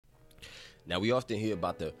Now, we often hear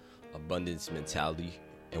about the abundance mentality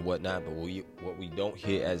and whatnot, but what we don't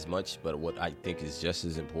hear as much, but what I think is just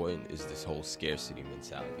as important, is this whole scarcity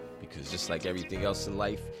mentality. Because just like everything else in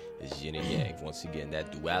life, is yin and yang. Once again,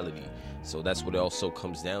 that duality. So that's what it also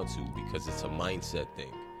comes down to, because it's a mindset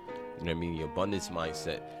thing. You know what I mean? The abundance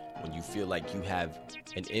mindset. When you feel like you have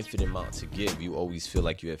an infinite amount to give, you always feel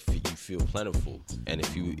like you feel plentiful. And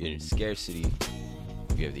if you in scarcity,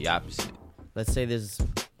 you have the opposite. Let's say there's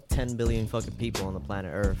 10 billion fucking people on the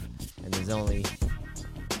planet Earth, and there's only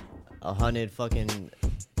 100 fucking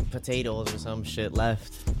potatoes or some shit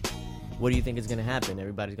left. What do you think is gonna happen?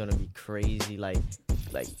 Everybody's gonna be crazy, like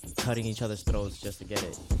cutting each other's throats just to get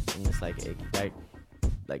it. And it's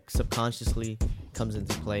like subconsciously comes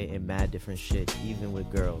into play in mad different shit, even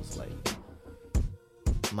with girls. Like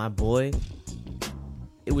my boy,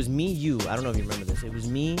 it was me, you. I don't know if you remember this. It was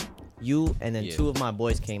me, you, and then two of my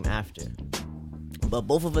boys came after. But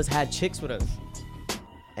both of us had chicks with us.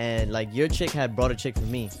 And like your chick had brought a chick for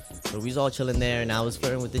me. So we was all chilling there, and I was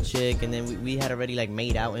flirting with the chick, and then we had already like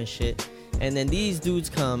made out and shit. And then these dudes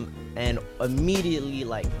come, and immediately,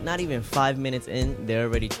 like not even 5 minutes in, they're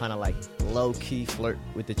already trying to like low key flirt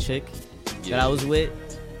with the chick that I was with.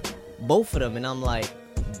 Both of them, and I'm like,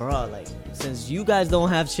 bro, like since you guys don't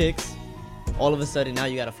have chicks, all of a sudden now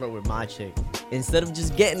you gotta flirt with my chick instead of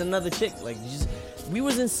just getting another chick. Like we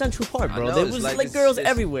was in Central Park, bro. There was like girls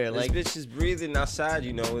everywhere. This like bitch is breathing outside,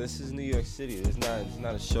 you know. This is New York City. There's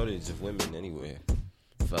not a shortage of women anywhere,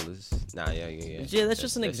 fellas. Yeah. That's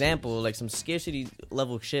just an example, like some scarcity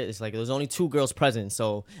level shit. It's like there's only 2 girls present,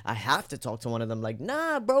 so I have to talk to one of them. Like,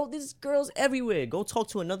 nah, bro, there's girls everywhere. Go talk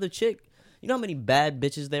to another chick. You know how many bad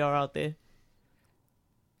bitches there are out there?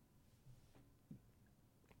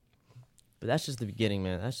 But that's just the beginning,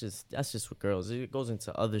 man. That's just with girls. It goes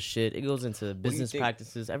into other shit. It goes into business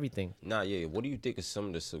practices, everything. What do you think of some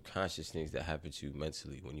of the subconscious things that happen to you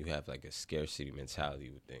mentally when you have like a scarcity mentality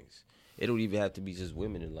with things? It don't even have to be just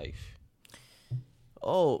women in life.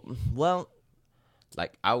 Oh, well,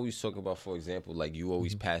 like I always talk about, for example, like you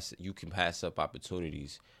always you can pass up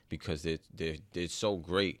opportunities because they're so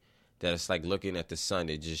great that it's like looking at the sun.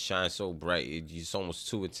 It just shines so bright. It's almost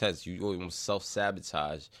too intense. You almost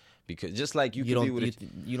self-sabotage. Because just like you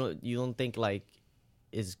don't think like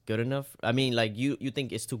it's good enough. I mean, like you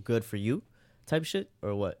think it's too good for you, type shit,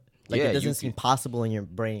 or what? Like it doesn't seem possible in your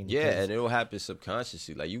brain. Yeah, and it'll happen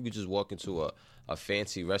subconsciously. Like you could just walk into a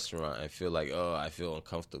fancy restaurant and feel like, oh, I feel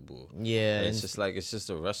uncomfortable. Yeah, and it's just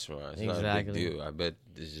a restaurant. It's not a big deal. I bet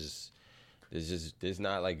there's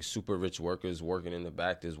not like super rich workers working in the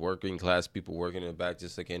back. There's working class people working in the back,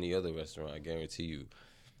 just like any other restaurant. I guarantee you.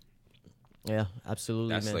 Yeah,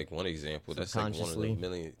 absolutely. That's man. Like one example. That's like one of the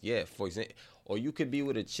million. Yeah, for example, or you could be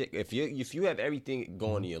with a chick if you have everything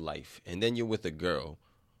going in your life, and then you're with a girl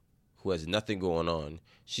who has nothing going on.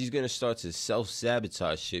 She's gonna start to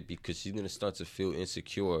self-sabotage shit because she's gonna start to feel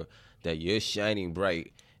insecure that you're shining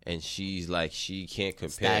bright, and she's like she can't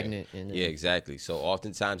compare. Stagnant. Yeah, exactly. So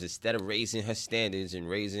oftentimes instead of raising her standards and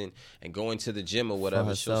going to the gym or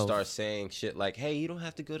whatever, she'll start saying shit like, "Hey, you don't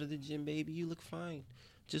have to go to the gym, baby. You look fine.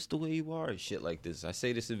 Just the way you are," and shit like this. I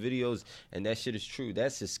say this in videos, and that shit is true.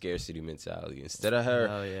 That's a scarcity mentality. Instead of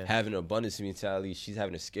her having an abundance mentality, she's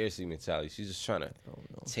having a scarcity mentality. She's just trying to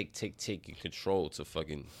take and control to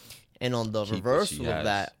fucking. And on the reversal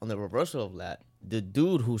of that, the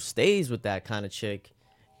dude who stays with that kind of chick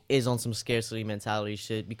is on some scarcity mentality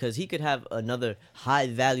shit because he could have another high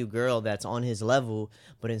value girl that's on his level,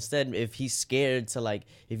 but instead, if he's scared to like,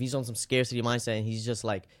 if he's on some scarcity mindset and he's just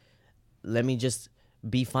like, let me just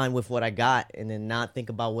be fine with what I got and then not think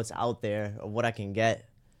about what's out there or what I can get,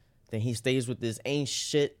 then he stays with this ain't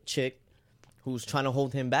shit chick who's trying to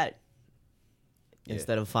hold him back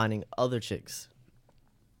instead of finding other chicks.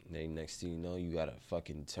 Then next thing you know, you got a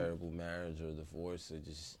fucking terrible marriage or divorce or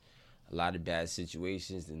just a lot of bad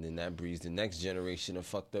situations, and then that breeds the next generation of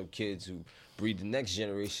fucked up kids who breed the next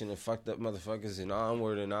generation of fucked up motherfuckers, and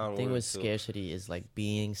onward and onward. The thing with scarcity is like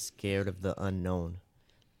being scared of the unknown.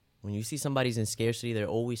 When you see somebody's in scarcity, they're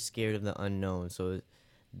always scared of the unknown. So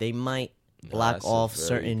they might block off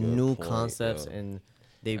certain new concepts and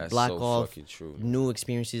they block off new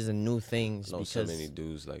experiences and new things. I know so many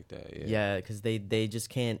dudes like that. Yeah, because they just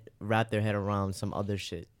can't wrap their head around some other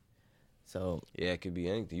shit. So yeah, it could be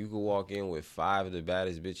anything. You could walk in with 5 of the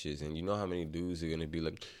baddest bitches, and you know how many dudes are gonna be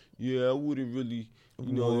like, yeah, I wouldn't really.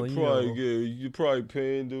 You're probably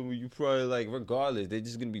paying them. You probably like, regardless, they're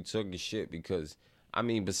just gonna be talking shit because. I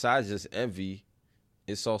mean, besides just envy,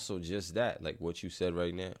 it's also just that, like what you said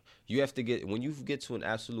right now. You have to when you get to an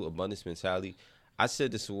absolute abundance mentality. I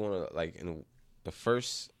said this to one of, like, in the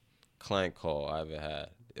first client call I ever had.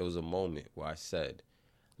 it was a moment where I said,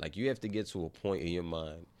 like, you have to get to a point in your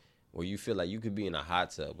mind where you feel like you could be in a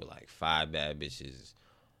hot tub with like 5 bad bitches,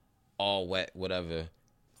 all wet, whatever,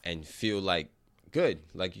 and feel like good.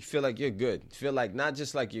 Like, you feel like you're good. Feel like not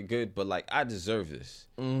just like you're good, but like, I deserve this.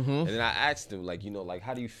 And then I asked him, like, like,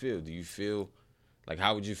 how do you feel? Do you feel like,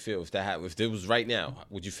 how would you feel if that happened? If it was right now,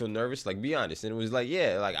 would you feel nervous? Like, be honest. And it was like,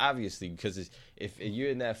 yeah, like, obviously, because if you're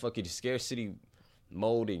in that fucking scarcity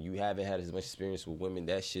mode and you haven't had as much experience with women,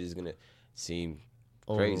 that shit is gonna seem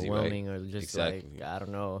crazy, overwhelming, right? or just Exactly. like, I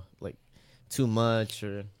don't know, like too much,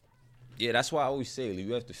 or Yeah, that's why I always say, like,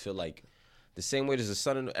 you have to feel like the same way there's a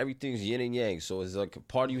sun and everything's yin and yang. So it's like a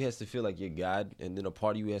part of you has to feel like you're God, and then a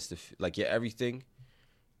part of you has to feel like you're everything,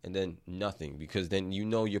 and then nothing, because then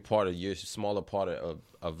you're part of your smaller part of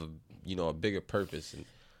a bigger purpose, and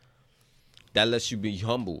that lets you be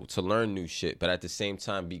humble to learn new shit, but at the same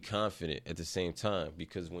time be confident at the same time,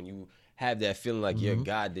 because when you have that feeling like you're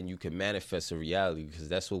God, then you can manifest a reality, because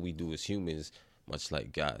that's what we do as humans, much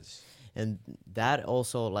like gods. And that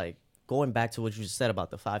also, like, going back to what you just said about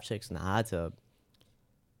the 5 chicks in the hot tub,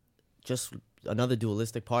 just another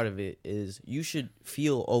dualistic part of it is you should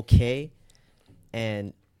feel okay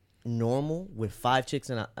and normal with 5 chicks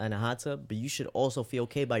in a hot tub, but you should also feel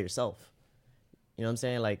okay by yourself. You know what I'm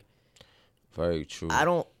saying? Like, very true. I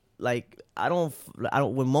don't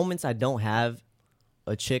when moments I don't have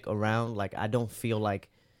a chick around, like, I don't feel like,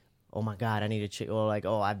 oh my God, I need a chick, or like,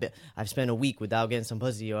 oh, I've spent a week without getting some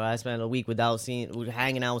pussy, or I spent a week without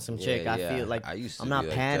hanging out with some chick. I feel like I'm not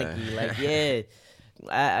panicky. Like, yeah,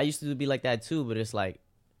 I used to be like that too, but it's like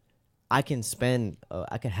I can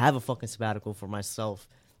have a fucking sabbatical for myself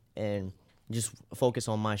and just focus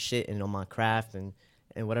on my shit and on my craft and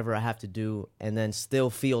whatever I have to do, and then still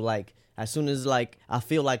feel like, as soon as, like, I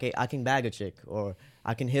feel like I can bag a chick, or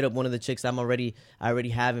I can hit up one of the chicks I already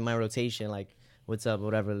have in my rotation, like, what's up,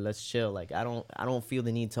 whatever, let's chill. Like, I don't feel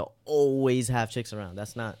the need to always have chicks around.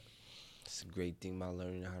 That's a great thing about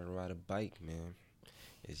learning how to ride a bike, man.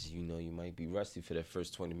 Is, you might be rusty for that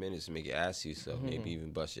first 20 minutes and make you ass yourself, maybe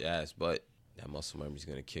even bust your ass, but that muscle memory's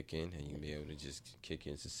gonna kick in, and you'll be able to just kick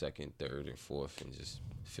into second, third, and fourth, and just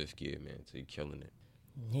fifth gear, man, until you're killing it.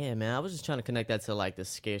 Yeah, man. I was just trying to connect that to, like, the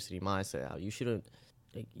scarcity mindset. How you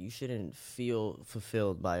shouldn't feel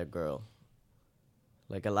fulfilled by a girl.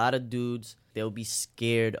 Like, a lot of dudes, they'll be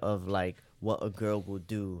scared of, like, what a girl will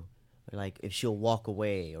do, like, if she'll walk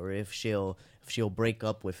away, or if she'll break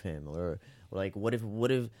up with him, or like, what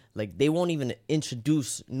if like, they won't even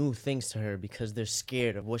introduce new things to her because they're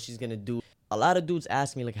scared of what she's gonna do. A lot of dudes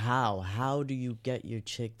ask me, like, how do you get your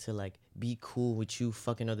chick to, like, be cool with you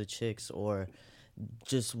fucking other chicks, or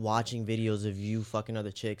just watching videos of you fucking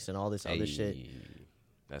other chicks and all this other shit.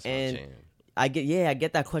 That's my jam. I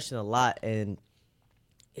get that question a lot, and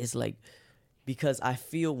it's like, because I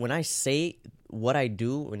feel when I say what I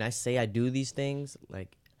do, when I say I do these things,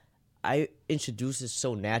 like, I introduce it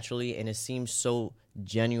so naturally, and it seems so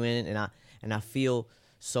genuine, and I feel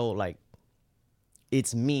so like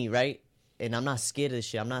it's me, right? And I'm not scared of this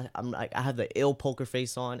shit. I'm like, I have the ill poker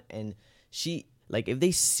face on, and she, like, if they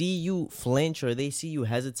see you flinch or they see you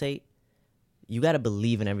hesitate, you got to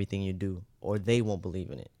believe in everything you do, or they won't believe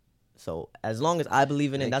in it. So as long as I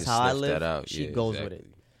believe in it, that's how I live. She goes with it.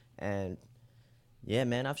 And yeah,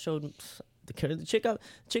 man, I've showed the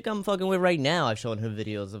chick I'm fucking with right now. I've shown her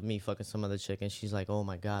videos of me fucking some other chick, and she's like, "Oh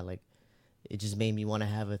my God, like, it just made me want to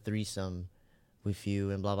have a threesome with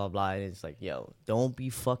you," and blah blah blah. And it's like, yo, don't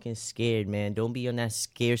be fucking scared, man. Don't be on that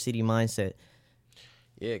scarcity mindset.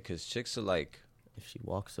 Yeah, because chicks are like, if she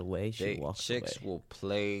walks away, she walks away. Chicks will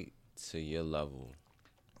play to your level.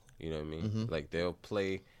 You know what I mean? Like,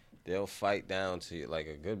 they'll fight down to you. Like,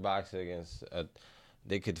 a good boxer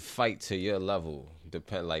they could fight to your level.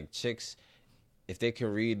 Like, chicks, if they can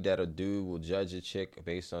read that a dude will judge a chick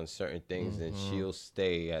based on certain things, then she'll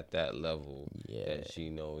stay at that level that she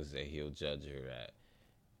knows that he'll judge her at,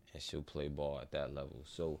 and she'll play ball at that level.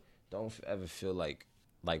 So don't ever feel like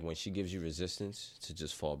when she gives you resistance, to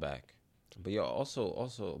just fall back. But yo,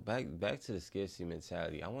 also back to the scarcity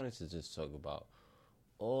mentality. I wanted to just talk about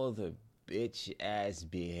all the bitch ass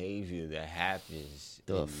behavior that happens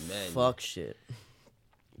in men. Fuck shit.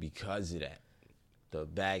 Because of that. The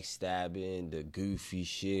backstabbing, the goofy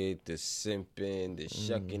shit, the simping, the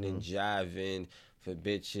shucking and jiving for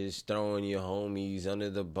bitches, throwing your homies under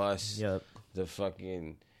the bus. Yep. The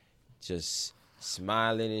fucking just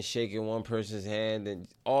smiling and shaking one person's hand, and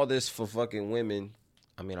all this for fucking women.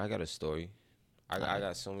 I mean, I got a story. I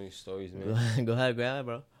got so many stories, man. Go ahead, grab it,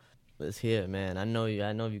 bro. Let's hear it, man. I know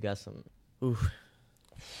you got some. Oof.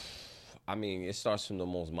 I mean, it starts from the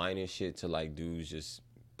most minor shit to, like, dudes just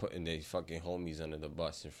putting their fucking homies under the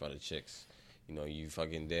bus in front of chicks. You know, you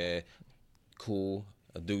fucking there, cool.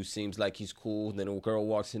 A dude seems like he's cool. Then a girl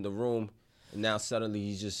walks in the room, and now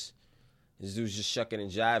suddenly this dude's just shucking and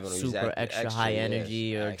jiving. Or Super he's extra high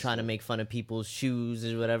energy, or trying to make fun of people's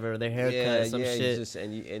shoes or whatever, their haircut, some shit.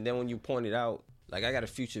 And then when you point it out, like I got a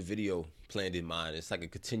future video planned in mind. It's like a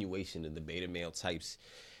continuation of the beta male types.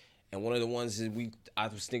 And one of the ones that I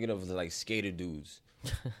was thinking of was like skater dudes.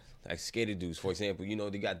 Like skater dudes, for example, you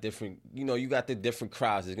know, they got different, you know, you got the different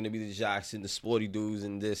crowds. There's going to be the jocks and the sporty dudes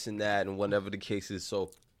and this and that and whatever the case is.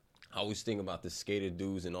 So I always think about the skater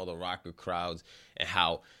dudes and all the rocker crowds and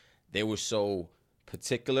how they were so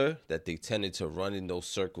particular that they tended to run in those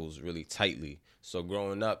circles really tightly. So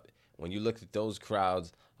growing up, when you look at those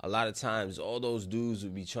crowds, a lot of times all those dudes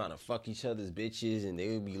would be trying to fuck each other's bitches, and they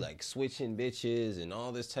would be like switching bitches and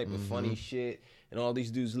all this type of funny shit. And all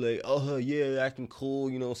these dudes like, oh yeah, acting cool,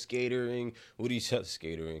 you know, skatering with each other.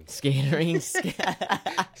 Skatering.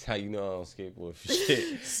 That's how you know I don't skateboard for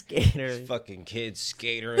shit. Skatering. Fucking kids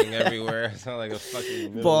skatering everywhere. I sound like a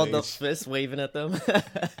fucking balled up fist waving at them.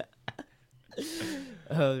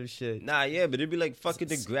 Oh shit. Nah, yeah, but it'd be like fucking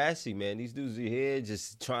Degrassi, man. These dudes are here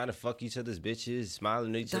just trying to fuck each other's bitches,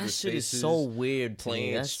 smiling at each other's faces. That shit is so weird.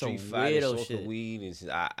 Playing That's Street some Fighter, weirdo smoking shit. weed,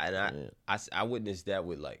 I witnessed that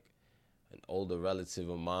with like an older relative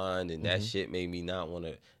of mine, and that shit made me not want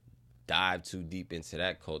to dive too deep into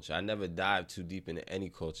that culture. I never dived too deep into any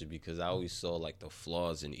culture because I always saw like the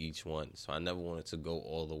flaws in each one, so I never wanted to go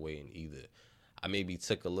all the way in either. I maybe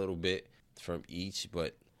took a little bit from each,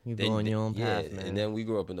 but you go on your own path, man. And then we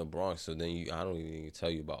grew up in the Bronx, so then I don't even tell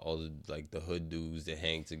you about all the like the hood dudes that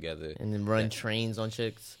hang together and then run trains on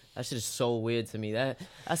chicks. That shit is so weird to me. That's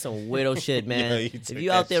some weirdo shit, man. If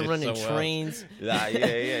you out there running trains,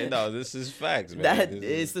 no, this is facts, man.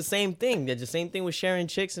 It's the same thing. It's the same thing with sharing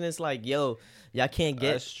chicks, and it's like, yo, y'all can't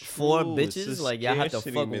get 4 bitches. Like y'all have to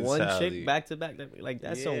fuck one chick back to back. Like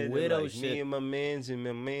that's some weirdo like, shit. Me and my man's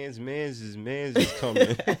is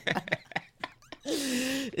coming.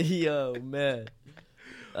 Yo, man.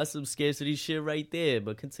 That's some scarcity shit right there,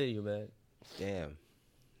 but continue, man. Damn.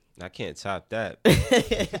 I can't top that.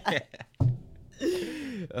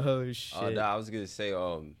 Oh, shit. I was going to say,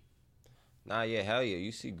 hell yeah.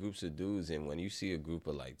 You see groups of dudes, and when you see a group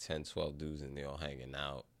of like 10, 12 dudes and they're all hanging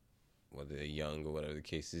out, whether they're young or whatever the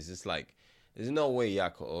case is, it's like, there's no way y'all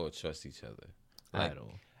could all trust each other. Like, I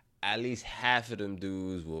don't. At least half of them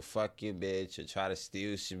dudes will fuck your bitch or try to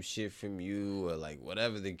steal some shit from you or like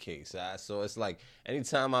whatever the case. So it's like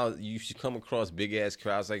anytime you should come across big ass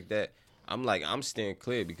crowds like that, I'm staying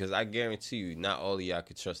clear because I guarantee you not all of y'all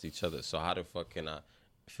could trust each other. So how the fuck can I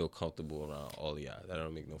feel comfortable around all of y'all? That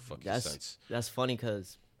don't make no fucking sense. That's funny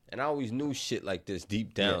because... And I always knew shit like this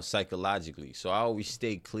deep down psychologically. So I always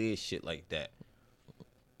stay clear shit like that.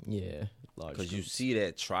 Yeah. Because you see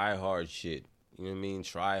that try hard shit. You know what I mean?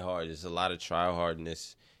 Try hard. There's a lot of try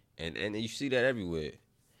hardness. And you see that everywhere.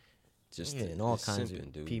 Just in all kinds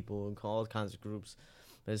of people and all kinds of groups.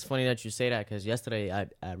 But it's funny that you say that because yesterday I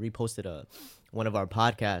reposted one of our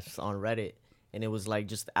podcasts on Reddit, and it was like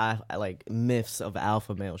just like myths of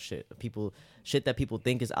alpha male shit. Shit that people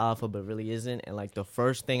think is alpha but really isn't. And like the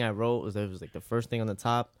first thing I wrote was like the first thing on the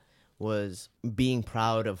top was being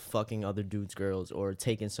proud of fucking other dudes' girls or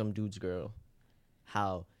taking some dude's girl.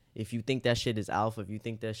 How if you think that shit is alpha, if you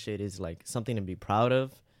think that shit is like something to be proud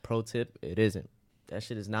of, pro tip, it isn't. That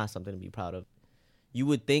shit is not something to be proud of. You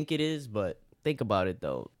would think it is, but think about it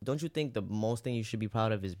though. Don't you think the most thing you should be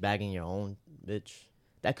proud of is bagging your own bitch?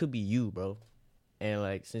 That could be you, bro. And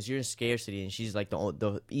like since you're in scarcity and she's like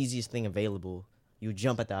the easiest thing available, you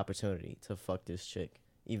jump at the opportunity to fuck this chick,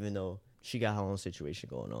 even though she got her own situation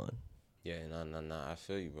going on. Yeah, nah. I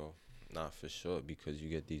feel you, bro. Nah, for sure, because you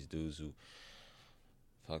get these dudes who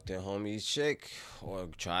fuck their homie's chick or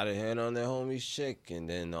try to hit on their homie's chick and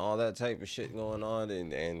then all that type of shit going on.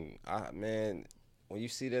 And man, when you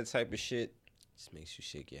see that type of shit, it just makes you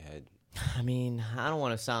shake your head. I mean, I don't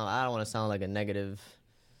want to sound like a negative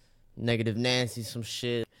Nancy, some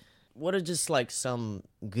shit. What are just like some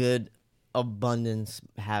good abundance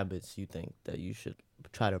habits you think that you should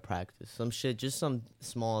try to practice? Some shit, just some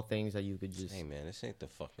small things that you could just... Hey, man, this ain't the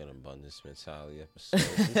fucking abundance mentality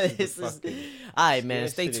episode. All right, man,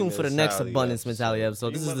 stay tuned for the next abundance mentality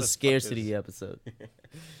episode. This is the scarcity episode.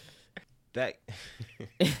 Back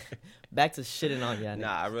to shitting on y'all.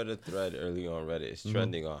 Nah, I read a thread early on Reddit. It's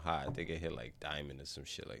trending on high. I think it hit like diamond or some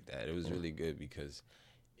shit like that. It was really good because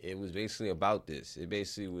it was basically about this. It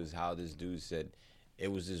basically was how this dude said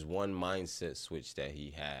it was this one mindset switch that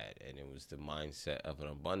he had, and it was the mindset of an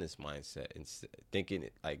abundance mindset. And thinking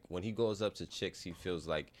like when he goes up to chicks, he feels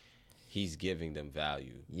like he's giving them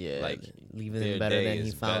value. Yeah, like leaving their them better day than he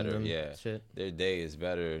is found better. them. Yeah, Shit. their day is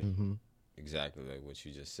better. Mm-hmm. Exactly like what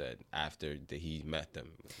you just said. After he met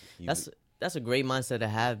them, That's a great mindset to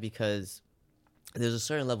have, because there's a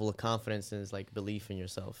certain level of confidence and like belief in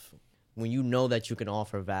yourself. When you know that you can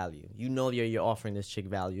offer value, you know you're offering this chick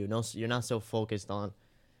value. No, you're not so focused on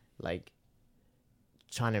like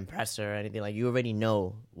trying to impress her or anything. Like, you already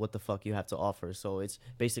know what the fuck you have to offer. So it's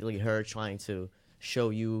basically her trying to show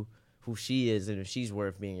you who she is and if she's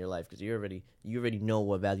worth being in your life, because you already know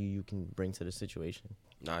what value you can bring to the situation.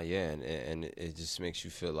 Nah, yeah, and it just makes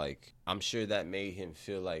you feel like, I'm sure that made him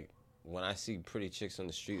feel like, when I see pretty chicks on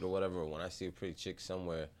the street or whatever, or when I see a pretty chick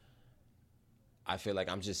somewhere, I feel like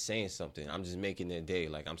I'm just saying something. I'm just making their day.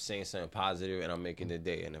 Like, I'm saying something positive and I'm making their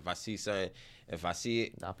day. And if I see something, if I see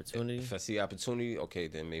it, Opportunity. if I see opportunity, okay,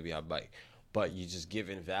 then maybe I bite. But you just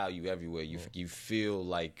giving value everywhere. You feel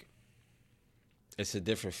like it's a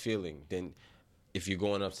different feeling than if you're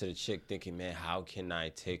going up to the chick thinking, man, how can I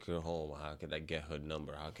take her home? How can I get her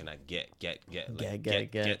number? How can I get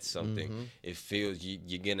something? Mm-hmm. It feels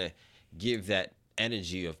you're gonna give that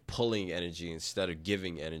energy of pulling energy instead of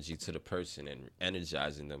giving energy to the person and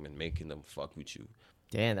energizing them and making them fuck with you.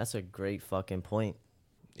 Damn, that's a great fucking point.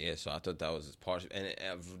 Yeah, so I thought that was part of, and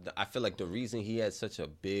I feel like the reason he had such a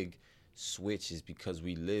big switch is because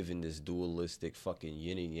we live in this dualistic fucking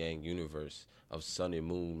yin and yang universe of sun and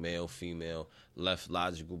moon, male, female, left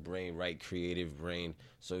logical brain, right creative brain.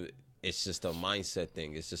 So it's just a mindset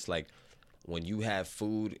thing. It's just like when you have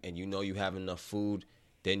food and you know you have enough food,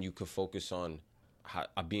 then you can focus on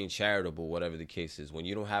being charitable, whatever the case is. When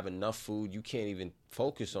you don't have enough food, you can't even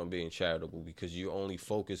focus on being charitable because you only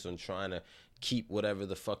focus on trying to keep whatever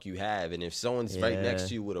the fuck you have. And if someone's right next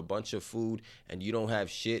to you with a bunch of food and you don't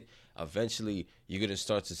have shit, eventually you're going to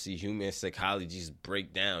start to see human psychologies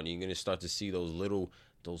break down. You're going to start to see those little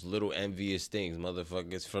envious things,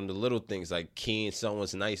 motherfuckers, from the little things like keying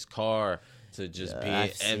someone's nice car to just being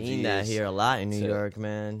I've envious. seen that here a lot in New York,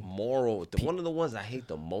 man. Moral. One of the ones I hate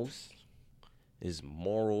the most is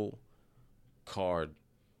moral card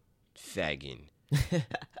fagging.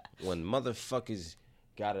 When motherfuckers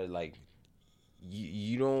gotta like,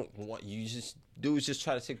 you don't want, you just dudes just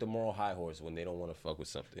try to take the moral high horse when they don't want to fuck with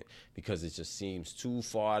something because it just seems too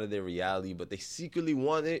far out of their reality, but they secretly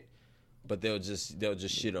want it, but they'll just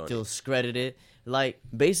shit on it. They'll discredit it. Like,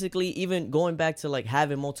 basically, even going back to like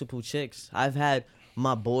having multiple chicks, I've had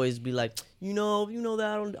my boys be like, you know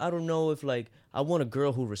that I don't know if like I want a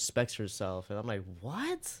girl who respects herself. And I'm like,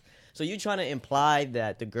 what? So you're trying to imply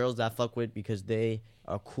that the girls that I fuck with, because they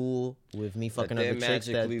are cool with me fucking other chicks,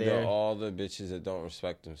 that they're all the bitches that don't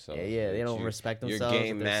respect themselves. Yeah, they don't respect themselves. Your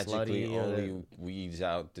game magically slutty, only weeds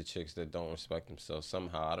out the chicks that don't respect themselves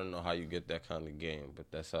somehow. I don't know how you get that kind of game, but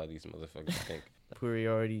that's how these motherfuckers think.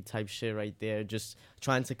 Superiority type shit right there. Just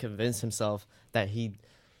trying to convince himself that he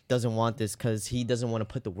doesn't want this because he doesn't want to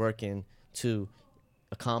put the work in to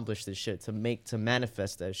accomplish this shit, to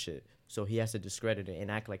manifest that shit. So he has to discredit it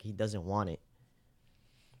and act like he doesn't want it.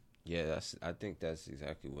 Yeah, I think that's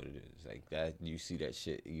exactly what it is. Like that, you see that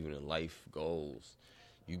shit even in life goals.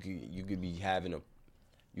 You could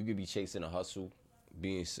be chasing a hustle,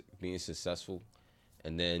 being successful,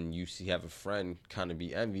 and then you have a friend kind of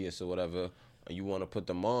be envious or whatever, and you want to put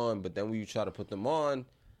them on, but then when you try to put them on,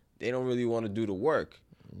 they don't really want to do the work.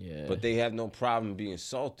 Yeah. But they have no problem being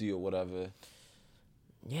salty or whatever.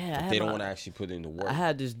 Yeah, they don't want to actually put in the work. I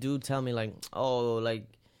had this dude tell me like, oh, like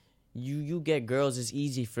you get girls, it's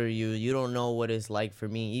easy for you. You don't know what it's like for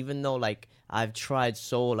me. Even though like I've tried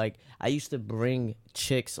so, like I used to bring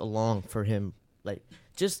chicks along for him. Like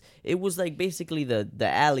just, it was like basically the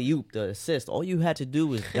alley-oop, the assist. All you had to do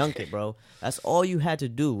was dunk it, bro. That's all you had to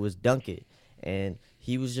do was dunk it. And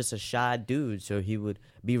he was just a shy dude, so he would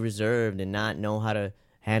be reserved and not know how to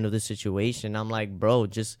handle the situation. I'm like, bro,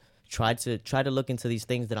 just try to look into these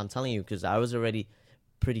things that I'm telling you, because I was already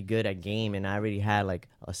pretty good at game and I already had like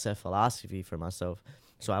a set philosophy for myself.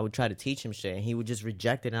 So I would try to teach him shit and he would just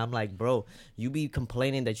reject it. And I'm like, bro, you be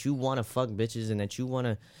complaining that you want to fuck bitches and that you want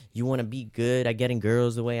to be good at getting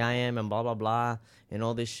girls the way I am and blah, blah, blah and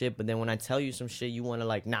all this shit. But then when I tell you some shit, you want to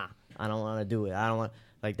like, nah, I don't want to do it. I don't want,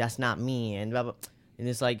 like, that's not me. And blah, blah. And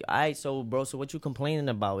it's like, all right, so bro, so what you complaining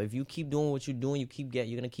about? If you keep doing what you're doing,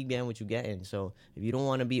 you're gonna keep getting what you're getting. So if you don't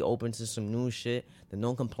want to be open to some new shit, then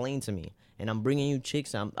don't complain to me. And I'm bringing you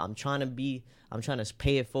chicks. I'm trying to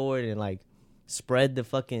pay it forward and like spread the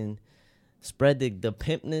pimpness,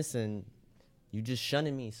 and you just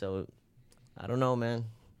shunning me. So I don't know, man.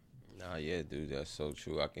 Nah, yeah, dude, that's so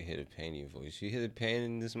true. I can hear the pain in your voice. You hear the pain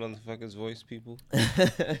in this motherfucker's voice, people?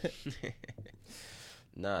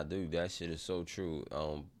 Nah, dude, that shit is so true.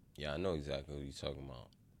 Yeah, I know exactly what you're talking about.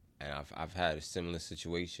 And I've had a similar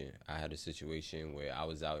situation. I had a situation where I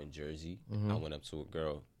was out in Jersey. I went up to a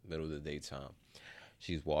girl, middle of the daytime.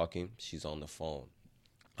 She's walking. She's on the phone.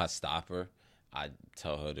 I stop her. I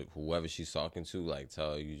tell her that whoever she's talking to, like,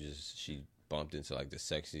 tell her she bumped into, like, the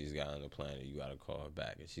sexiest guy on the planet. You got to call her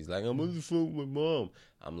back. And she's like, I'm on the phone with my mom.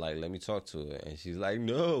 I'm like, let me talk to her. And she's like,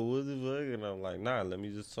 no, what the fuck? And I'm like, nah, let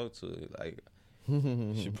me just talk to her. Like,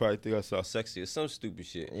 she probably think I sound sexy or some stupid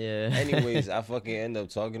shit. Yeah. Anyways, I fucking end up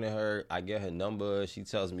talking to her. I get her number. She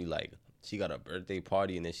tells me, like, she got a birthday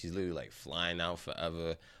party, and then she's literally, like, flying out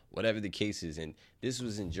forever, whatever the case is. And this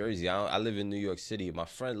was in Jersey. I live in New York City. My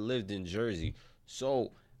friend lived in Jersey.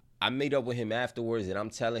 So I made up with him afterwards, and I'm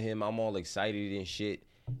telling him I'm all excited and shit.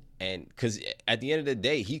 And because at the end of the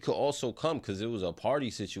day, he could also come because it was a party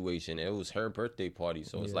situation. It was her birthday party.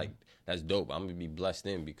 So it's like, that's dope. I'm going to be blessed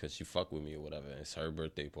in because she fuck with me or whatever. It's her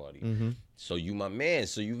birthday party. So you my man.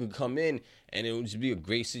 So you could come in and it would just be a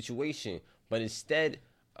great situation. But instead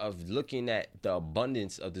of looking at the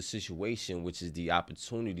abundance of the situation, which is the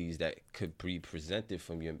opportunities that could be presented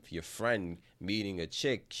from your friend meeting a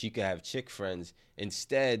chick, she could have chick friends.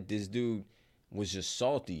 Instead, this dude was just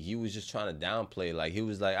salty. He was just trying to downplay. Like, he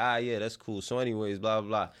was like, yeah, that's cool. So anyways, blah, blah,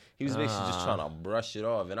 blah. He was basically just trying to brush it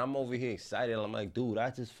off. And I'm over here excited. I'm like, dude,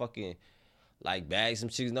 I just fucking, like, bagged some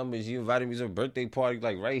chick's numbers. You invited me to a birthday party,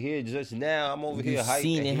 like, right here just now. I'm over here hyped. You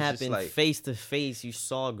seen it happen face to face. You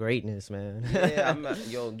saw greatness, man. Yeah,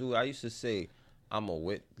 yo, dude, I used to say, I'm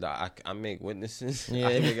a I make witnesses. Yeah.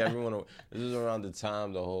 I make everyone. This is around the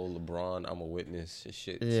time the whole LeBron I'm a witness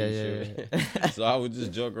shit t-shirt. Yeah. So I would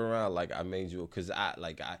just joke around like I made you because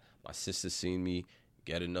my sister seen me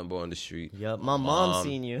get a number on the street. Yep, my mom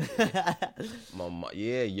seen you.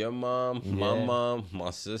 Your mom, my mom,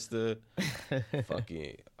 my sister,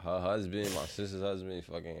 fucking her husband, my sister's husband,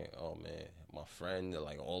 fucking my friend,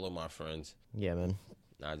 like all of my friends. Yeah, man.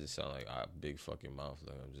 I just sound like a big fucking mouth,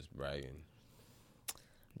 like I'm just bragging.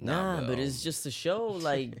 Nah, but it's just to show,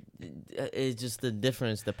 like, it's just the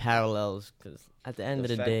difference, the parallels. Because at the end of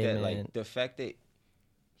the day, man. Like, the fact that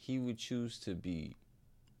he would choose to be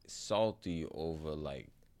salty over, like,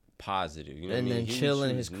 positive. You know and what I then mean? chill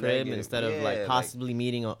in his crib negative. Instead of, like, possibly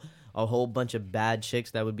meeting a whole bunch of bad chicks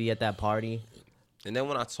that would be at that party. And then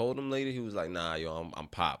when I told him later, he was like, nah, yo, I'm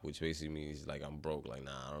pop, which basically means, like, I'm broke. Like,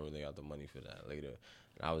 nah, I don't really got the money for that later.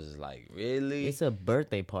 And I was just like, really? It's a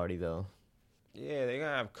birthday party, though. Yeah, they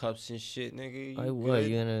gonna have cups and shit, nigga. Like what?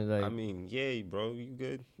 You gonna like? I mean, yeah, bro, you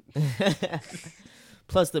good?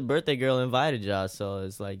 Plus, the birthday girl invited y'all, so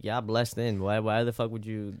it's like y'all blessed in. Why the fuck would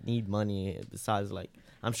you need money besides like?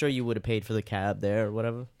 I'm sure you would have paid for the cab there or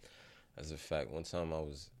whatever. As a fact, one time I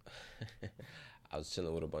was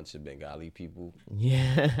chilling with a bunch of Bengali people.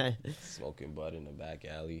 Yeah. Smoking bud in the back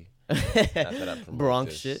alley. Not that I promote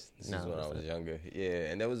Bronx this. shit. This is when I was younger. Yeah,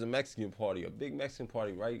 and there was a Mexican party, a big Mexican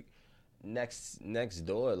party right next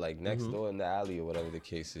door, like next door in the alley or whatever the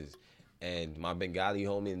case is. And my Bengali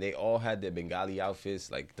homie, and they all had their Bengali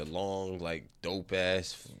outfits, like the long, like dope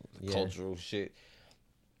ass cultural shit.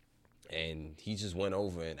 And he just went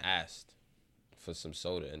over and asked for some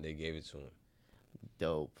soda, and they gave it to him.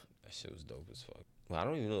 Dope. That shit was dope as fuck. Well, I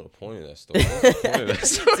don't even know the point of that story. What's the point of that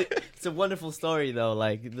story? It's a wonderful story though.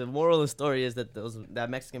 Like the moral of the story is that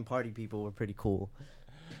that Mexican party people were pretty cool.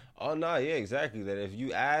 Oh no, yeah, exactly. That if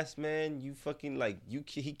you ask, man, you fucking like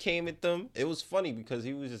he came at them. It was funny because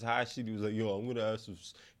he was just high shit. He was like, "Yo, I'm gonna ask him,"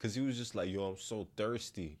 because he was just like, "Yo, I'm so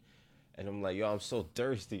thirsty," and I'm like, "Yo, I'm so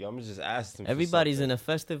thirsty." I'm just asking. Everybody's in a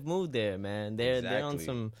festive mood there, man. They're on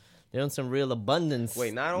some real abundance.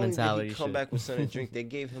 Wait, not only did he come back with something to drink, they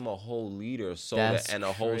gave him a whole liter of soda and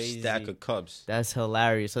a whole stack of cups. That's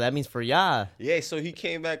hilarious. So that means for y'all. Yeah, so he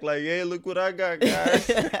came back like, "Hey, look what I got,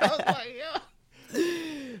 guys." I was like, "Yo."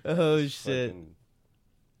 Oh shit!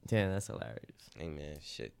 Damn, that's hilarious. Hey man,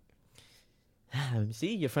 shit.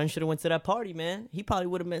 See, your friend should have went to that party, man. He probably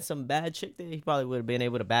would have met some bad chick there. He probably would have been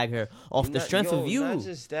able to bag her off the strength of you. Not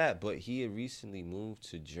just that, but he had recently moved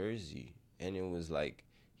to Jersey, and it was like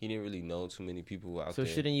he didn't really know too many people out there.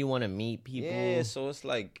 So shouldn't you want to meet people? Yeah, so it's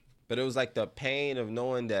like, but it was like the pain of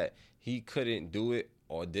knowing that he couldn't do it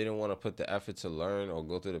or didn't want to put the effort to learn or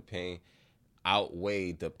go through the pain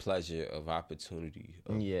outweighed the pleasure of opportunity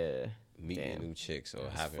of meeting new chicks or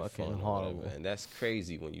having fun or whatever. And that's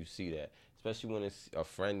crazy when you see that, especially when it's a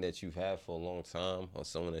friend that you've had for a long time or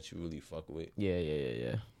someone that you really fuck with.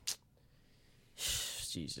 Yeah.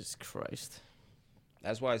 Jesus Christ.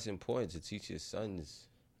 That's why it's important to teach our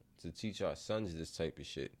sons this type of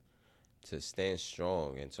shit, to stand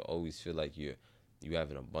strong and to always feel like you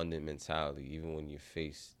have an abundant mentality, even when you're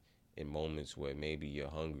faced in moments where maybe you're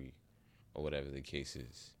hungry or whatever the case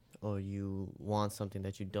is. or you want something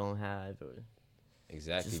that you don't have, or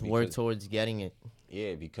Exactly. just work towards getting it.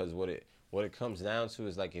 Yeah, because what it comes down to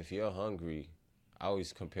is like if you're hungry, I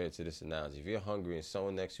always compare it to this analogy. If you're hungry and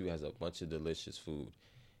someone next to you has a bunch of delicious food,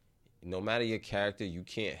 no matter your character, you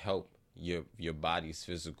can't help your body's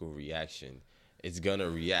physical reaction. It's gonna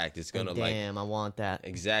react. It's gonna like, damn, I want that.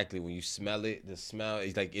 exactly, when you smell it, the smell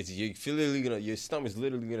is like you feel literally gonna, your stomach's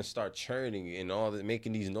literally gonna start churning and all that,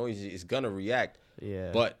 making these noises. It's gonna react.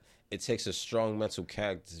 Yeah. But it takes a strong mental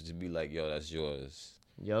character to be like, yo, that's yours.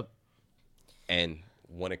 Yep. And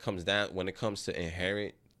when it comes to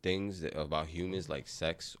inherent things about humans, like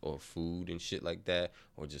sex or food and shit like that,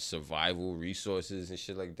 or just survival resources and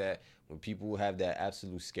shit like that, when people have that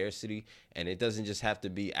absolute scarcity, and it doesn't just have to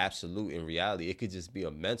be absolute in reality, it could just be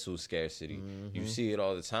a mental scarcity. Mm-hmm. You see it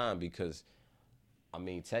all the time because, I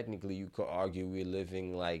mean, technically you could argue we're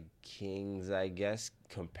living like kings, I guess,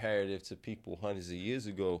 comparative to people hundreds of years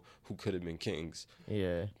ago who could have been kings.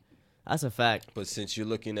 Yeah, that's a fact. But since you're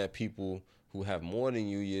looking at people who have more than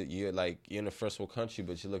you, you're in a first world country,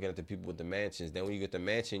 but you're looking at the people with the mansions. Then when you get the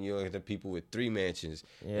mansion, you're looking at the people with 3 mansions.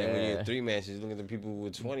 Yeah. Then when you're in 3 mansions, you look at the people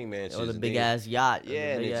with 20 mansions. Or the big ass yacht.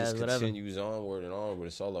 Yeah, and it just continues onward and onward.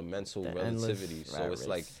 It's all a mental relativity. So it's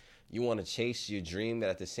like you want to chase your dream, but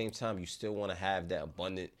at the same time, you still want to have that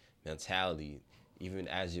abundant mentality, even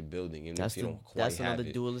as you're building, even if you don't quite have it. That's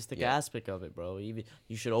another dualistic aspect of it, bro.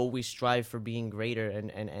 You should always strive for being greater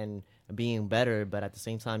and being better, but at the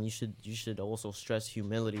same time, you should also stress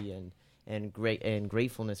humility and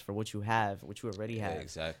gratefulness for what you have, what you already have. Yeah,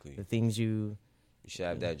 exactly. The things you should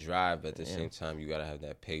have that drive, but at the same time, you gotta have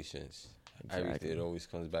that patience. Exactly. Everything, it always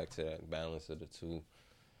comes back to that balance of the two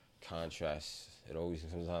contrasts. It always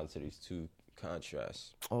comes down to these two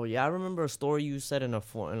contrasts. Oh yeah, I remember a story you said in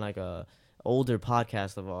like a older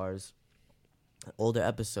podcast of ours, older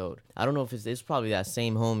episode. I don't know if it's probably that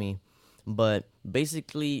same homie, but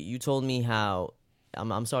basically you told me how,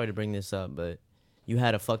 I'm sorry to bring this up, but you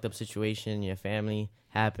had a fucked up situation in your family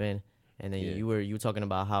happen, and then you were talking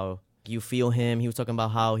about how you feel him. He was talking about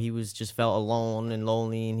how he was just felt alone and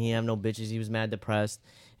lonely, and he had no bitches. He was mad depressed,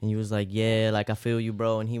 and he was like, yeah, like I feel you,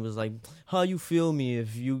 bro. And he was like, how you feel me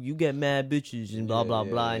if you get mad bitches and blah blah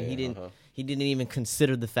blah. And he didn't even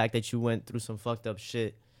consider the fact that you went through some fucked up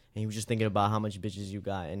shit, and he was just thinking about how much bitches you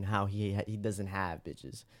got and how he doesn't have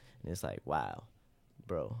bitches. And it's like, wow,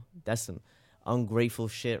 bro, that's some ungrateful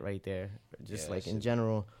shit right there. Just like in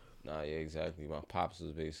general. Nah, yeah, exactly. My pops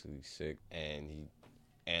was basically sick, and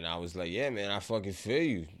I was like, yeah, man, I fucking feel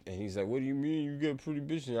you. And he's like, what do you mean you get pretty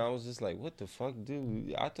bitches? And I was just like, what the fuck,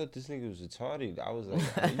 dude? I thought this nigga was retarded. I was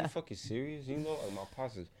like, are you fucking serious? You know, like my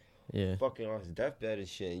pops is fucking on his deathbed and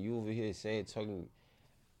shit, and you over here talking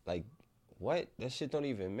like, what? That shit don't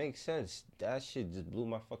even make sense. That shit just blew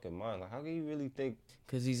my fucking mind. Like, how can you really think?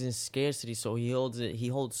 Because he's in scarcity, so he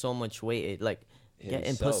holds so much weight.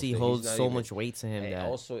 Getting pussy holds so much weight to him. And that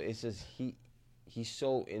also, it's just he's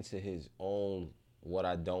so into his own what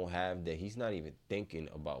I don't have that he's not even thinking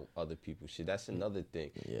about other people's shit. That's another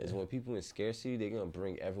thing. Yeah. Is when people in scarcity, they're gonna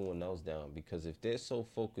bring everyone else down, because if they're so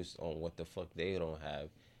focused on what the fuck they don't have,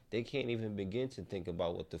 they can't even begin to think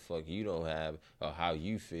about what the fuck you don't have or how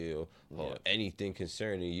you feel or anything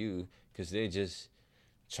concerning you, because they're just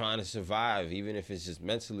trying to survive, even if it's just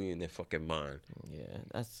mentally in their fucking mind. Yeah,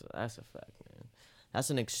 that's a fact, man. That's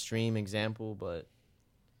an extreme example, but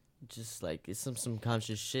just like it's some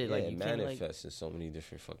conscious shit. Yeah, like you manifests in so many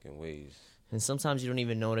different fucking ways. And sometimes you don't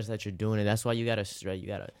even notice that you're doing it. That's why you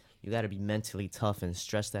gotta be mentally tough and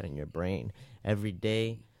stress that in your brain every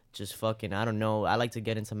day. Just fucking, I don't know. I like to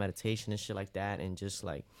get into meditation and shit like that, and just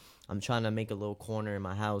like I'm trying to make a little corner in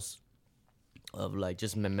my house of like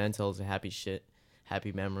just mementos and happy shit,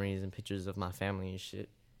 happy memories and pictures of my family and shit,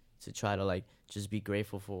 to try to like just be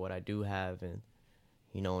grateful for what I do have, and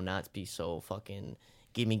you know, not be so fucking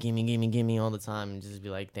gimme all the time, and just be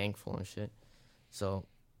like thankful and shit. So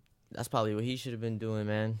that's probably what he should have been doing,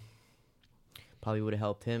 man. Probably would have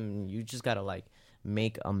helped him. You just gotta like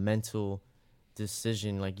make a mental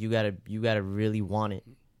decision. Like you gotta really want it.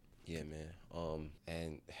 Yeah, man.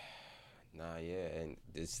 And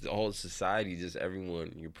it's the whole society, just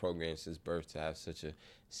everyone, you're programmed since birth to have such a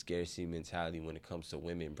scarcity mentality when it comes to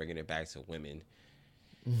women, bringing it back to women.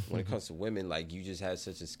 When it comes to women, like, you just have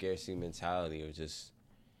such a scarcity mentality of just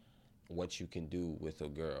what you can do with a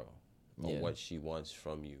girl, or what she wants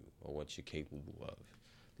from you, or what you're capable of.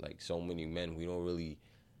 Like, so many men, we don't really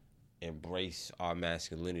embrace our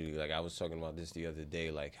masculinity. Like, I was talking about this the other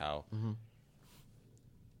day, like how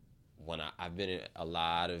when I've been in a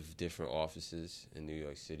lot of different offices in New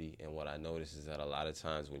York City, and what I notice is that a lot of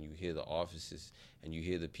times when you hear the offices and you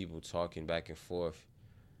hear the people talking back and forth,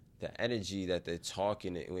 the energy that they're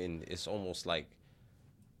talking in, it's almost like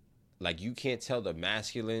you can't tell the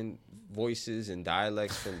masculine voices and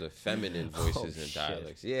dialects from the feminine voices and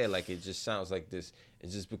dialects. Yeah, like it just sounds like this. It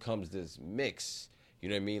just becomes this mix. You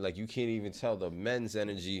know what I mean? Like you can't even tell the men's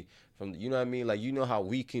energy from, you know what I mean? Like, you know how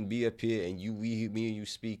we can be up here and me and you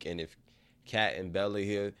speak, and if Kat and Bella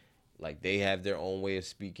here, like they have their own way of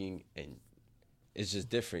speaking, and it's just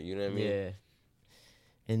different. You know what I mean? Yeah.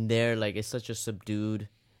 And they're like, it's such a subdued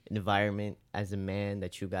environment as a man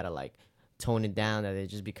that you gotta like tone it down, that it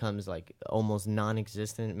just becomes like almost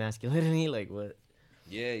non-existent masculinity. Like what?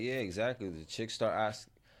 Yeah, exactly. The chicks start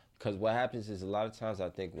asking, because what happens is a lot of times I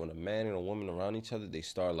think when a man and a woman are around each other, they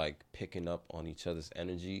start like picking up on each other's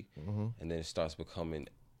energy, and then it starts becoming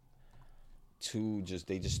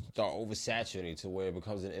they just start oversaturating to where it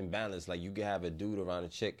becomes an imbalance. Like you can have a dude around a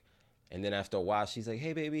chick, and then after a while she's like,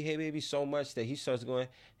 hey baby, so much that he starts going,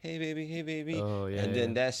 hey baby. Oh, yeah,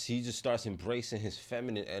 and then he just starts embracing his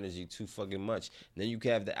feminine energy too fucking much. And then you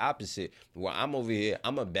can have the opposite, where I'm over here,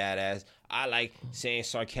 I'm a badass, I like saying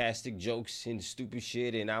sarcastic jokes and stupid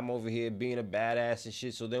shit, and I'm over here being a badass and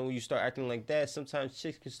shit. So then when you start acting like that, sometimes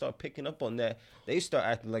chicks can start picking up on that. They start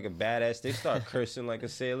acting like a badass. They start cursing like a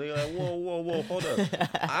sailor. You're like, whoa, hold up.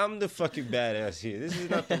 I'm the fucking badass here. This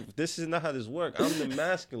is not how this works. I'm the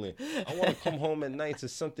masculine. I want to come home at night to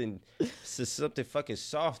something fucking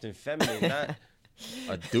soft and feminine, not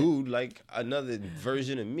a dude, like another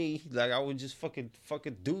version of me. Like I would just fucking fuck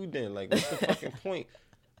a dude then. Like what's the fucking point?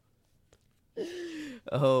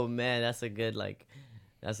 Oh man, that's a good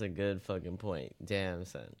fucking point. Damn,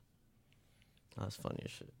 son. That's funny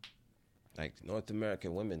as shit. Like North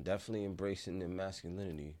American women definitely embracing their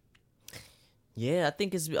masculinity. Yeah, I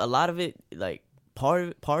think it's a lot of it. Like part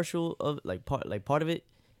of it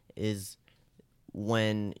is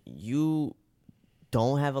when you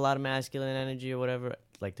don't have a lot of masculine energy or whatever.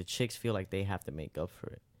 Like the chicks feel like they have to make up for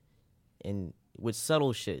it, and with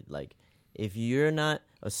subtle shit. Like if you're not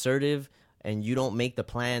assertive and you don't make the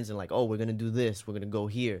plans and like, oh, we're gonna do this, we're gonna go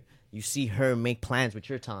here. You see her make plans with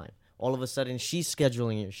your time. All of a sudden, she's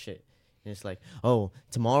scheduling your shit. And it's like, oh,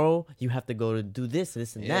 tomorrow you have to go to do this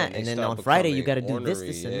and that. And then on Friday, you got to do this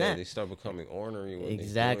and that. They start becoming ornery.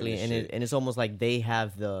 Exactly. And it's almost like they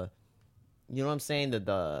have the, you know what I'm saying? I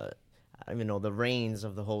don't even know, the reins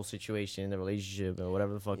of the whole situation, the relationship, or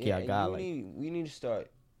whatever the fuck y'all got. We need to start,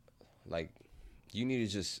 like, you need to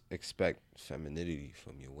just expect femininity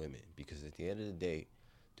from your women, because at the end of the day,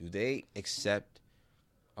 do they accept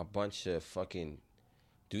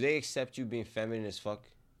do they accept you being feminine as fuck?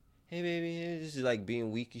 Hey baby, this is like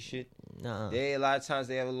being weak and shit. Nuh-uh. A lot of times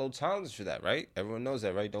they have a low tolerance for that, right? Everyone knows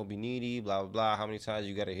that, right? Don't be needy, blah blah blah. How many times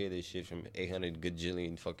you gotta hear this shit from 800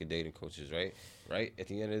 gajillion fucking dating coaches, right? Right? At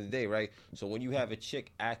the end of the day, right? So when you have a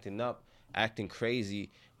chick acting up, acting crazy,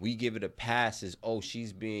 we give it a pass as, oh,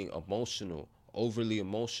 she's being emotional, overly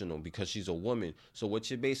emotional, because she's a woman. So what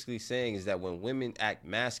you're basically saying is that when women act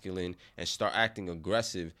masculine and start acting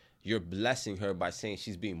aggressive, you're blessing her by saying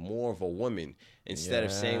she's being more of a woman instead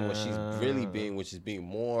of saying what she's really being, which is being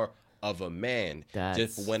more of a man.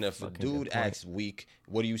 Just when if a dude acts weak,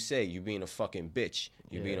 what do you say? You being a fucking bitch.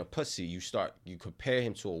 You being a pussy. You compare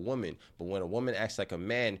him to a woman. But when a woman acts like a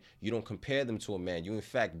man, you don't compare them to a man. You in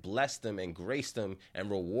fact bless them and grace them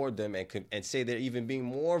and reward them and say they're even being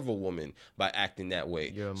more of a woman by acting that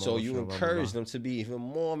way. So you encourage them to be even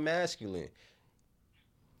more masculine.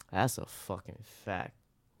 That's a fucking fact.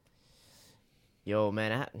 Yo,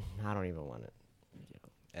 man, I don't even want it.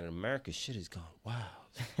 And America shit has gone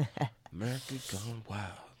wild. America gone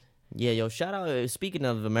wild. Yeah, yo, shout out, speaking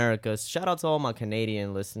of America, shout out to all my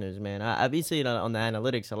Canadian listeners, man. I've been seeing on the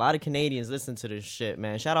analytics, a lot of Canadians listen to this shit,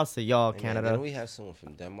 man. Shout outs to y'all, Canada. Man, we have someone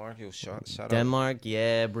from Denmark. Yo, shout Denmark, out.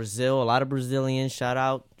 Yeah, Brazil, a lot of Brazilians. Shout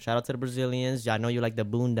out to the Brazilians. I know you like the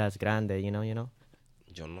bundas grande, you know? Yo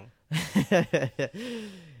no.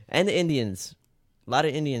 And the Indians. A lot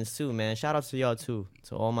of Indians, too, man. Shout out to y'all, too.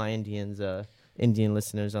 To all my Indians, Indian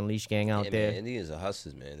listeners, Unleashed Gang out there. Man, Indians are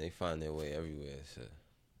hustlers, man. They find their way everywhere, so.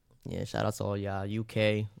 Yeah, shout out to all y'all. UK.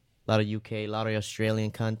 A lot of UK. A lot of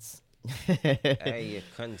Australian cunts. Hey, you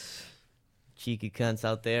cunts. Cheeky cunts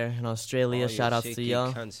out there in Australia. Shout out to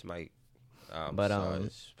y'all. Cunts, Mike. Sorry,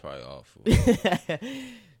 it's probably awful.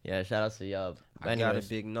 Yeah, shout out to y'all. I got a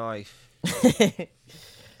big knife.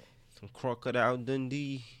 Some Crocodile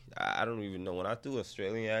Dundee. I don't even know. When I do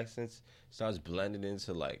Australian accents, it starts blending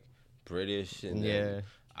into like British and then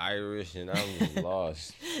Irish, and I'm just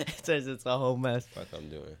lost. It turns into a whole mess. What I'm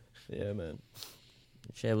doing. Yeah, man.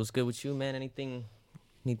 Shit, what's good with you, man? Anything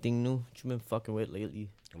new? What you been fucking with lately?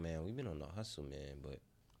 Man, we've been on the hustle, man, but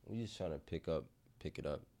we just trying to pick it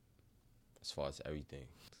up. as far as everything.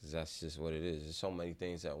 'Cause that's just what it is. There's so many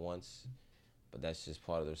things at once, but that's just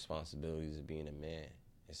part of the responsibilities of being a man.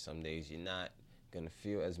 And some days you're not gonna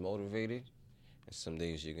feel as motivated, and some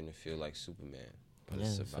days you're gonna feel like Superman. But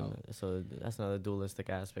it's about so that's another dualistic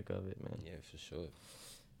aspect of it, man. yeah, for sure.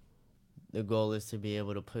 The goal is to be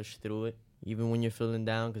able to push through it, even when you're feeling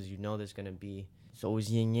down, because you know there's gonna be. It's always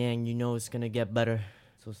yin yang. You know it's gonna get better.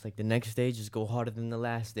 So it's like the next day, just go harder than the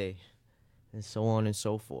last day, and so on and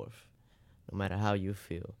so forth. No matter how you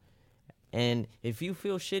feel, and if you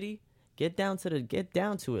feel shitty, get down to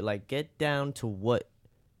it. Like, get down to what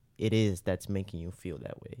it is that's making you feel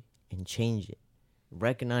that way, and change it.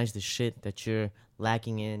 Recognize the shit that you're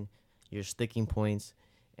lacking in, your sticking points,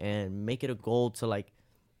 and make it a goal to, like,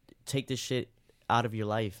 take this shit out of your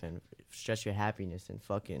life and stress your happiness and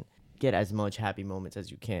fucking get as much happy moments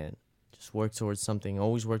as you can. Just work towards something.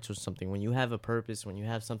 Always work towards something. When you have a purpose, when you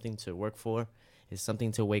have something to work for, it's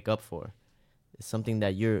something to wake up for. It's something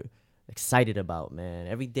that you're excited about, man.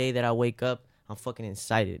 Every day that I wake up, I'm fucking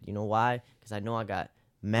excited. You know why? Because I know I got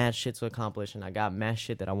mad shit to accomplish, and I got mad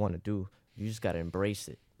shit that I want to do. You just got to embrace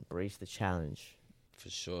it. Embrace the challenge. For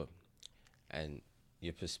sure. And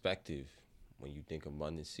your perspective when you think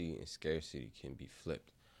abundancy and scarcity can be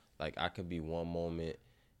flipped. Like, I could be one moment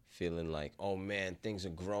feeling like, oh man, things are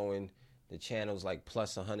growing. The channel's like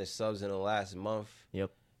plus 100 subs in the last month.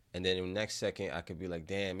 Yep. And then the next second, I could be like,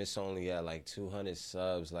 damn, it's only at like 200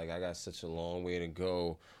 subs. Like, I got such a long way to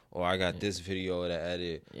go. Or I got this video to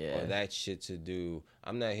edit. Or that shit to do.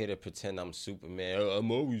 I'm not here to pretend I'm Superman.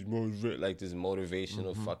 I'm always motivated, like this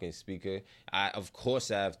motivational fucking speaker. Of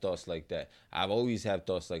course I have thoughts like that. I've always had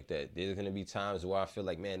thoughts like that. There's going to be times where I feel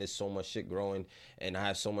like, man, there's so much shit growing and I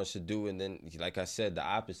have so much to do. And then, like I said, the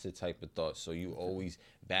opposite type of thoughts. So you always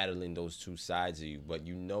battling those two sides of you. But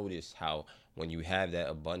you notice how when you have that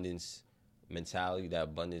abundance mentality, that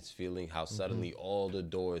abundance feeling, how suddenly all the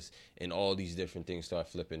doors and all these different things start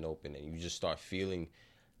flipping open, and you just start feeling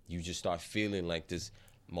like this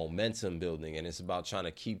momentum building. And it's about trying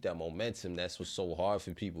to keep that momentum. That's what's so hard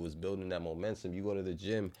for people, is building that momentum. You go to the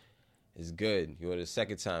gym, it's good. You go to the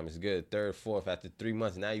second time, it's good. Third, fourth, after 3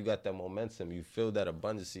 months, now you got that momentum. You feel that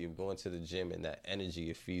abundance of going to the gym, and that energy,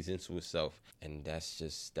 it feeds into itself. And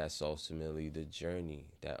that's ultimately the journey,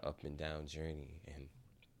 that up and down journey. And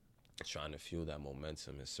trying to fuel that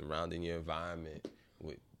momentum and surrounding your environment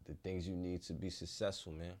with the things you need to be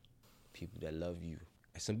successful, man. People that love you.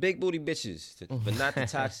 And some big booty bitches, but not the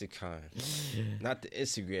toxic kind. Not the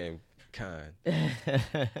Instagram kind.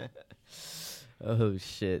 Oh,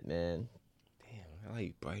 shit, man. Damn, I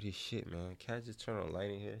like bright as shit, man. Can I just turn on light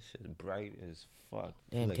in here? Shit's bright as fuck.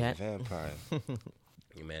 Damn, like Cat. a vampire.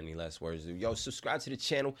 Yeah, man, any last words? Yo, subscribe to the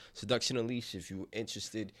channel, Seduction Unleashed, if you're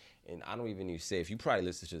interested. And I don't even need to say, if you probably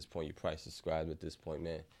listen to this point, you probably subscribed at this point,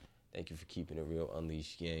 man. Thank you for keeping it real,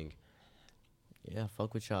 Unleashed Gang. Yeah,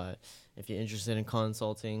 fuck with y'all. If you're interested in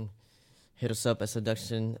consulting, hit us up at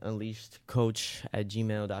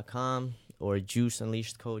seductionunleashedcoach@gmail.com or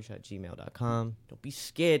juiceunleashedcoach@gmail.com. Don't be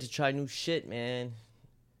scared to try new shit, man.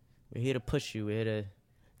 We're here to push you. We're here to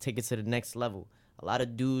take it to the next level. A lot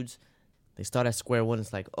of dudes, they start at square one.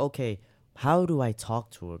 It's like, okay, how do I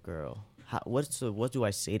talk to a girl? What do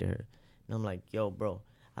I say to her? And I'm like, yo, bro,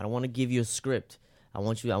 I don't want to give you a script. I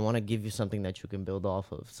want to give you something that you can build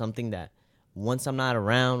off of. Something that once I'm not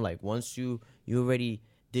around, like once you already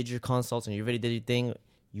did your consults and you already did your thing,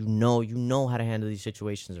 you know how to handle these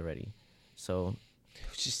situations already. So,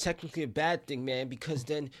 which is technically a bad thing, man, because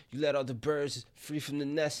then you let all the birds free from the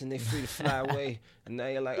nest and they free to fly away, and now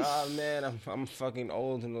you're like, oh man, I'm fucking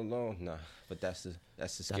old and alone. Nah, but that's the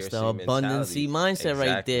scarcity abundancy mindset exactly.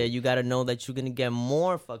 right there. You got to know that you're gonna get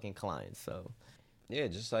more fucking clients. So yeah,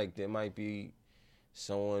 just like there might be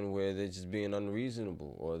someone where they're just being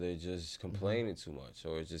unreasonable, or they're just complaining too much,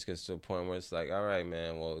 or it just gets to a point where it's like, all right,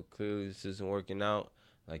 man, well, clearly this isn't working out.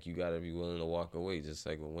 Like, you got to be willing to walk away, just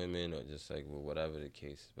like with women or just like with whatever the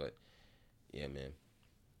case. But, yeah, man.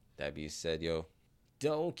 That being said, yo,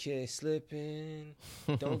 don't get slipping.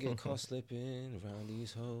 Don't get caught slipping around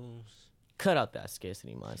these hoes. cut out that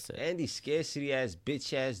scarcity mindset. And these scarcity-ass,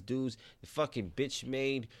 bitch-ass dudes, the fucking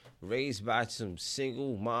bitch-made, raised by some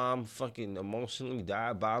single mom, fucking emotionally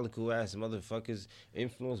diabolical-ass motherfuckers,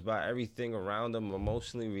 influenced by everything around them,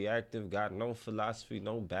 emotionally reactive, got no philosophy,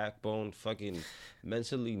 no backbone, fucking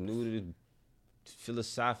mentally neutered,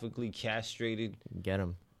 philosophically castrated. Get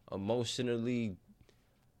them. Emotionally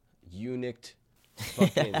eunuched,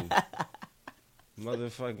 fucking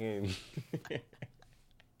motherfucking...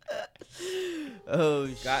 Oh,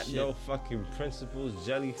 got shit. no fucking principles,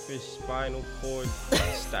 jellyfish, spinal cord,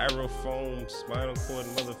 styrofoam, spinal cord,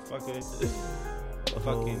 motherfucker.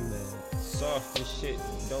 Fucking soft as shit,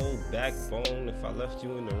 no backbone. If I left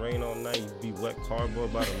you in the rain all night, you'd be wet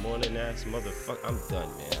cardboard by the morning, ass motherfucker. I'm done,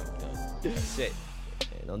 man. I'm done. That's it.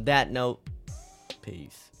 And on that note,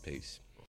 peace. Peace.